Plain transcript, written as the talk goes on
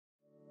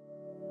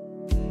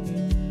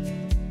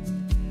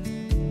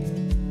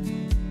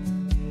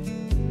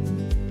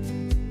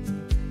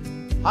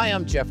Hi,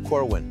 I'm Jeff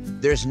Corwin.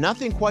 There's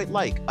nothing quite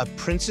like a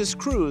princess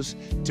cruise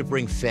to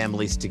bring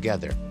families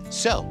together.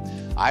 So,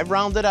 I've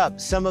rounded up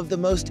some of the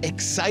most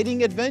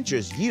exciting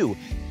adventures you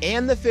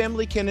and the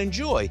family can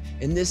enjoy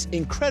in this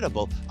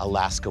incredible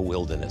Alaska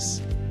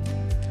wilderness.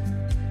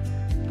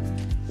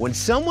 When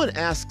someone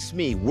asks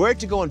me where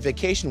to go on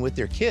vacation with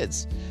their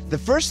kids, the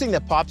first thing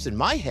that pops in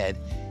my head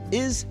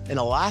is an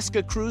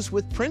Alaska cruise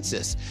with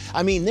Princess.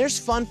 I mean, there's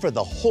fun for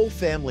the whole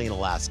family in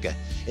Alaska.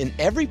 In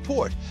every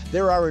port,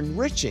 there are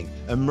enriching,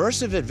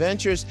 immersive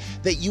adventures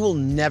that you will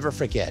never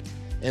forget.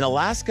 In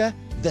Alaska,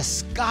 the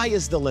sky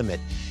is the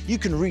limit. You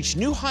can reach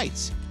new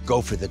heights,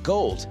 go for the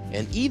gold,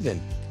 and even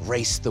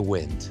race the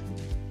wind.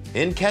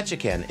 In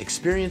Ketchikan,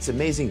 experience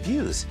amazing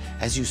views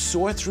as you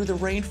soar through the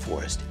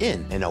rainforest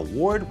in an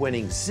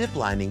award-winning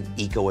ziplining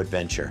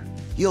eco-adventure.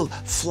 You'll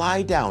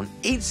fly down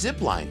 8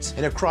 zip lines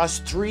and across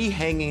 3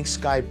 hanging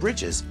sky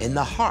bridges in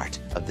the heart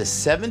of the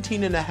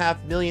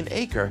 17.5 million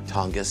acre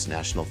Tongass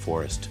National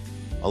Forest.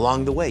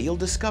 Along the way, you'll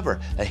discover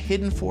a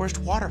hidden forest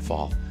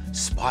waterfall,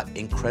 spot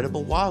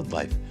incredible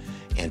wildlife,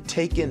 and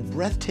take in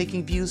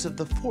breathtaking views of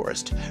the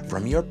forest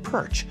from your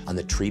perch on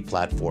the tree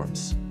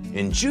platforms.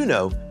 In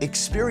Juneau,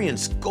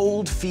 experience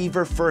gold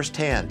fever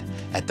firsthand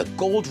at the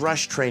Gold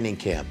Rush Training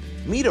Camp.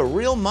 Meet a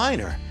real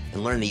miner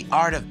and learn the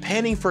art of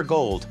panning for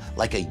gold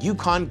like a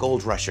Yukon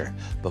gold rusher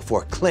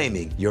before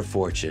claiming your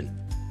fortune.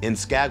 In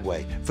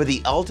Skagway, for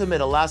the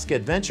ultimate Alaska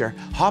adventure,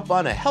 hop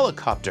on a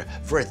helicopter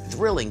for a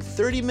thrilling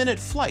 30-minute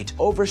flight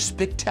over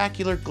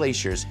spectacular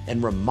glaciers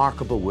and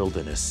remarkable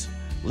wilderness.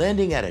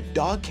 Landing at a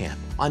dog camp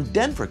on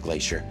Denver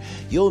Glacier,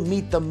 you'll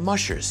meet the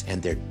mushers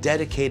and their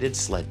dedicated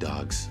sled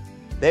dogs.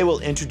 They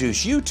will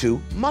introduce you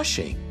to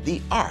mushing,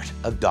 the art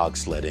of dog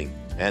sledding.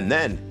 And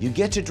then you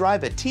get to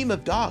drive a team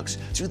of dogs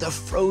through the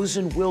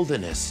frozen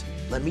wilderness.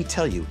 Let me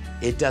tell you,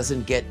 it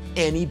doesn't get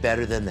any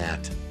better than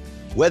that.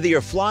 Whether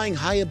you're flying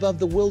high above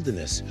the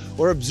wilderness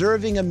or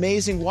observing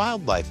amazing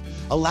wildlife,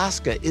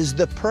 Alaska is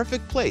the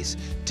perfect place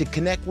to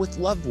connect with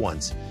loved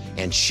ones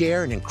and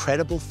share an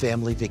incredible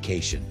family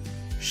vacation.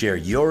 Share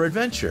your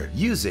adventure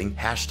using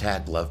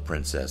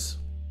 #LovePrincess.